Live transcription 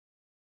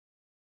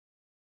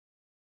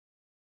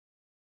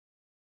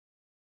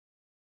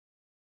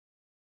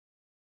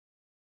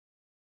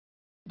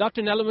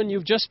Dr. Nellerman,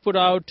 you've just put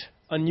out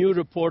a new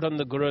report on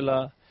the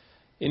gorilla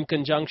in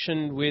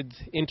conjunction with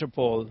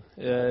Interpol,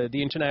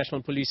 the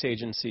International Police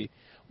Agency.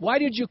 Why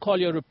did you call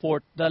your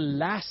report The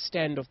Last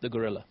Stand of the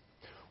Gorilla?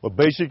 Well,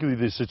 basically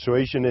the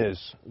situation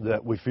is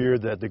that we fear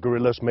that the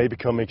gorillas may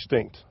become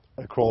extinct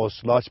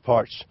across large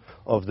parts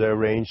of their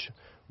range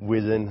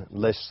within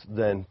less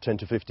than 10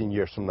 to 15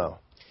 years from now.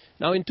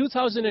 Now, in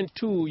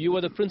 2002, you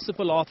were the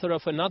principal author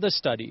of another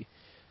study.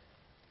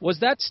 Was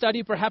that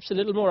study perhaps a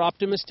little more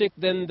optimistic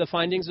than the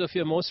findings of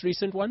your most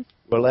recent one?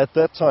 Well, at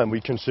that time,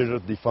 we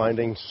considered the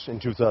findings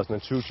in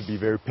 2002 to be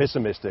very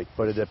pessimistic,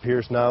 but it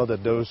appears now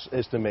that those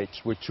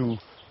estimates were too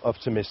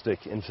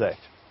optimistic, in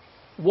fact.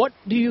 What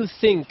do you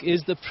think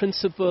is the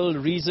principal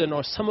reason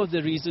or some of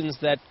the reasons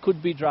that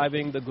could be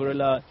driving the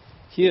gorilla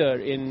here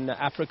in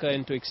Africa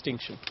into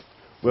extinction?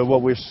 Well,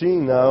 what we're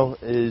seeing now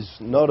is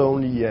not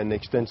only an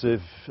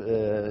extensive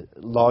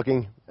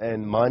logging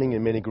and mining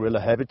in many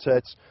gorilla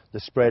habitats, the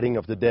spreading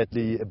of the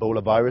deadly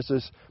Ebola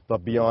viruses,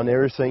 but beyond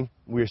everything,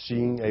 we're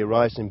seeing a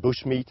rise in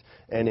bushmeat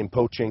and in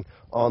poaching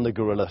on the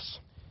gorillas.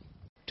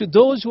 To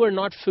those who are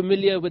not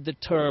familiar with the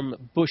term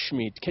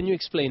bushmeat, can you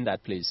explain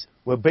that, please?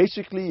 Well,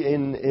 basically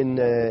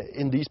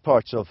in these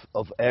parts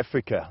of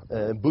Africa,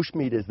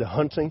 bushmeat is the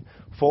hunting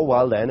for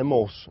wild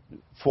animals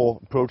for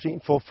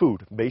protein, for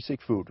food, basic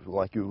food.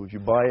 Like you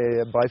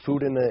buy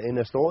food in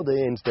a store,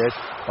 they instead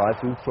buy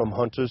food from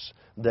hunters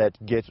that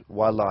get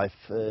wildlife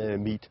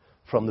meat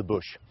from the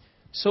bush.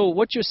 So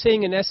what you're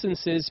saying in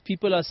essence is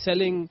people are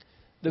selling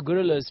the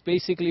gorillas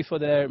basically for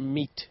their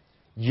meat?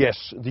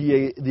 Yes,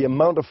 the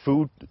amount of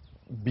food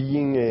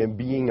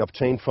being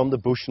obtained from the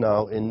bush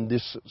now in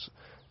this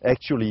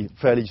actually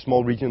fairly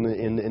small region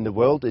in the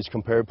world is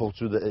comparable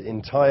to the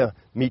entire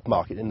meat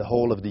market in the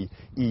whole of the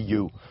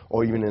EU,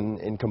 or even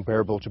in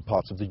comparable to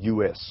parts of the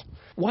US.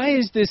 Why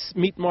is this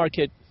meat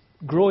market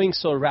growing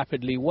so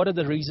rapidly? What are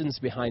the reasons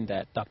behind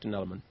that, Dr.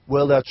 Nellerman?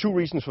 Well, there are two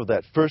reasons for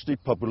that. Firstly,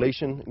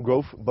 population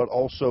growth, but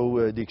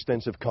also the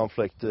extensive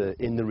conflict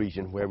in the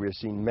region, where we're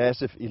seeing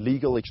massive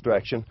illegal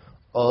extraction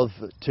of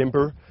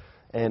timber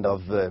and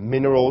of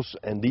minerals,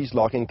 and these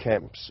logging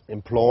camps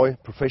employ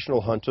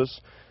professional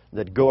hunters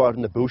that go out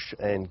in the bush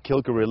and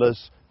kill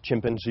gorillas,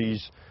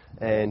 chimpanzees,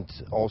 and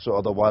also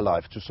other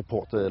wildlife to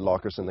support the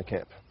loggers in the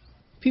camp.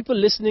 People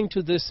listening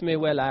to this may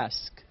well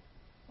ask,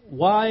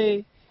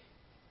 why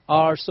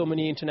are so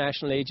many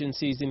international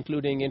agencies,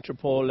 including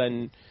Interpol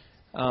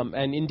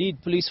and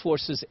indeed police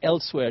forces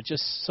elsewhere,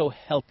 just so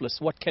helpless?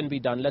 What can be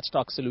done? Let's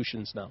talk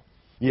solutions now.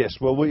 Yes,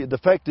 well, the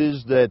fact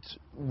is that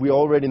we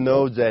already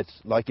know that,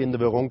 like in the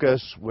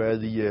Virungas, where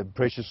the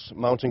precious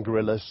mountain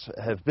gorillas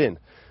have been,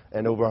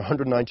 and over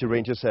 190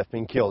 rangers have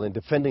been killed in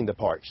defending the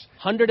parks.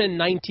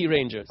 190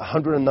 rangers?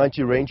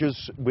 190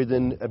 rangers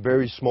within a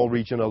very small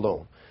region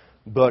alone.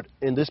 But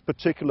in this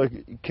particular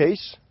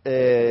case,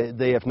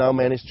 they have now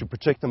managed to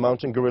protect the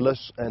mountain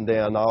gorillas, and they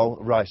are now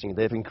rising.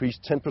 They've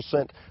increased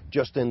 10%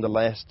 just in the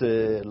last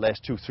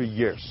 2-3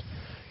 years.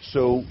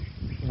 So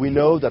we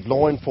know that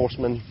law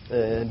enforcement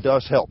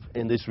does help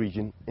in this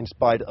region in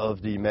spite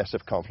of the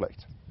massive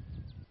conflict.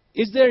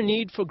 Is there a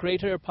need for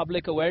greater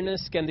public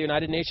awareness? Can the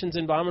United Nations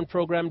Environment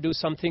Programme do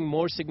something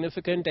more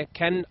significant? And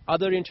can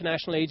other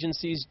international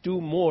agencies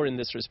do more in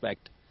this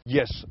respect?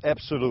 Yes,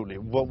 absolutely.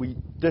 What we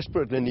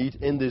desperately need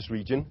in this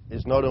region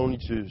is not only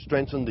to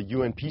strengthen the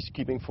UN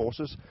peacekeeping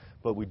forces,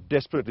 but we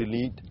desperately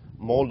need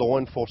more law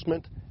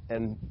enforcement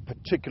and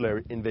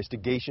particular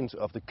investigations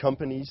of the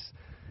companies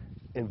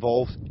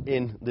involved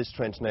in this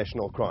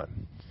transnational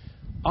crime.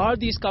 Are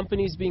these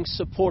companies being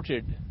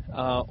supported,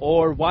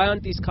 or why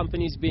aren't these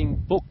companies being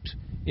booked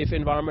if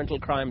environmental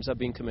crimes are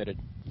being committed?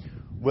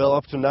 Well,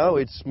 up to now,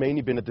 it's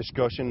mainly been a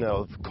discussion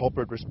of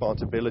corporate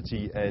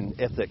responsibility and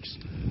ethics.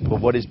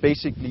 But what is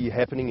basically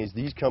happening is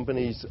these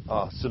companies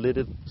are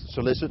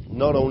solicit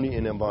not only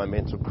in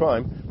environmental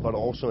crime, but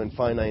also in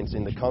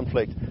financing the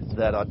conflict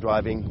that are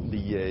driving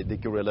the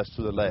gorillas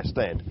to the last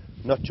stand.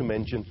 Not to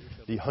mention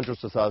the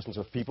hundreds of thousands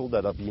of people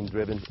that are being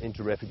driven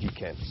into refugee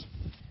camps.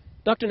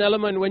 Dr.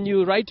 Nellerman, when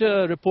you write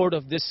a report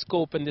of this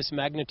scope and this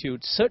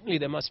magnitude, certainly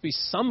there must be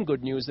some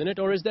good news in it,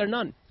 or is there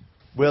none?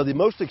 Well, the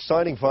most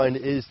exciting find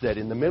is that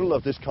in the middle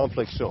of this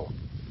conflict zone,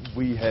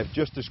 we have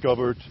just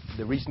discovered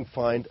the recent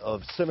find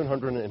of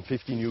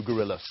 750 new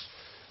gorillas,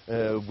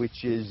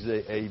 which is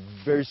a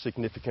very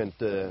significant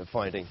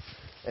finding.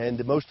 And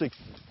the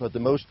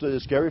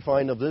most scary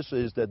find of this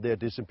is that they're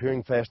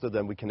disappearing faster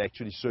than we can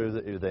actually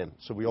survey them.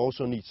 So we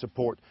also need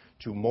support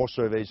to more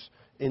surveys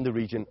in the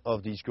region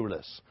of these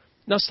gorillas.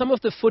 Now, some of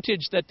the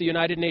footage that the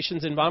United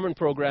Nations Environment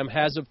Programme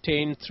has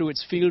obtained through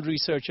its field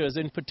researchers,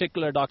 in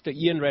particular Dr.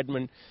 Ian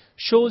Redmond,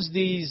 shows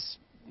these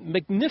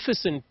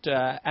magnificent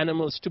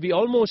animals to be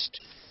almost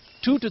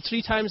 2 to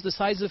 3 times the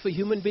size of a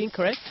human being,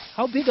 correct?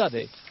 How big are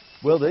they?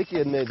 Well, they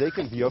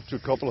can be up to a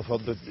couple of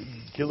 100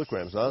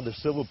 kilograms. The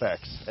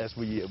silverbacks, as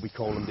we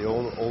call them, the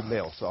old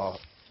males, are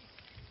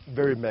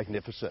very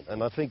magnificent.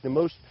 And I think the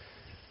most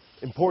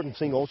important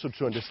thing also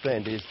to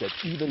understand is that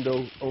even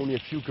though only a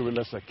few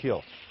gorillas are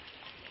killed,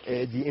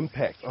 the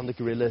impact on the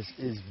gorillas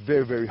is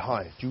very, very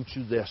high due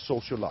to their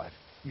social life.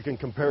 You can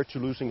compare it to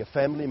losing a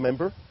family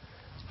member,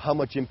 how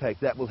much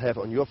impact that will have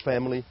on your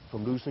family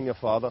from losing a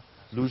father,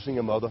 losing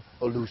a mother,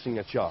 or losing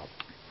a child.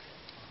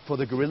 For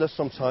the gorillas,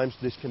 sometimes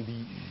this can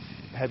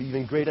have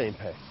even greater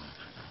impact,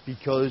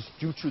 because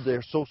due to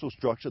their social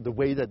structure, the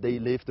way that they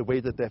live, the way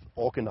that they're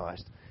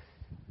organized,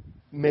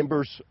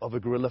 members of a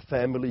gorilla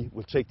family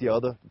will take the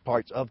other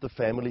parts of the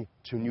family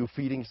to new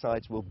feeding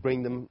sites, will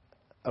bring them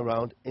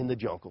around in the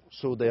jungle.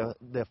 So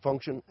their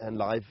function and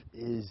life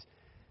is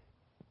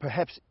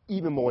perhaps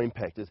even more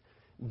impacted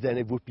than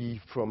it would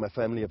be from a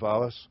family of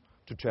ours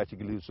to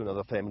tragically lose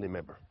another family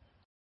member.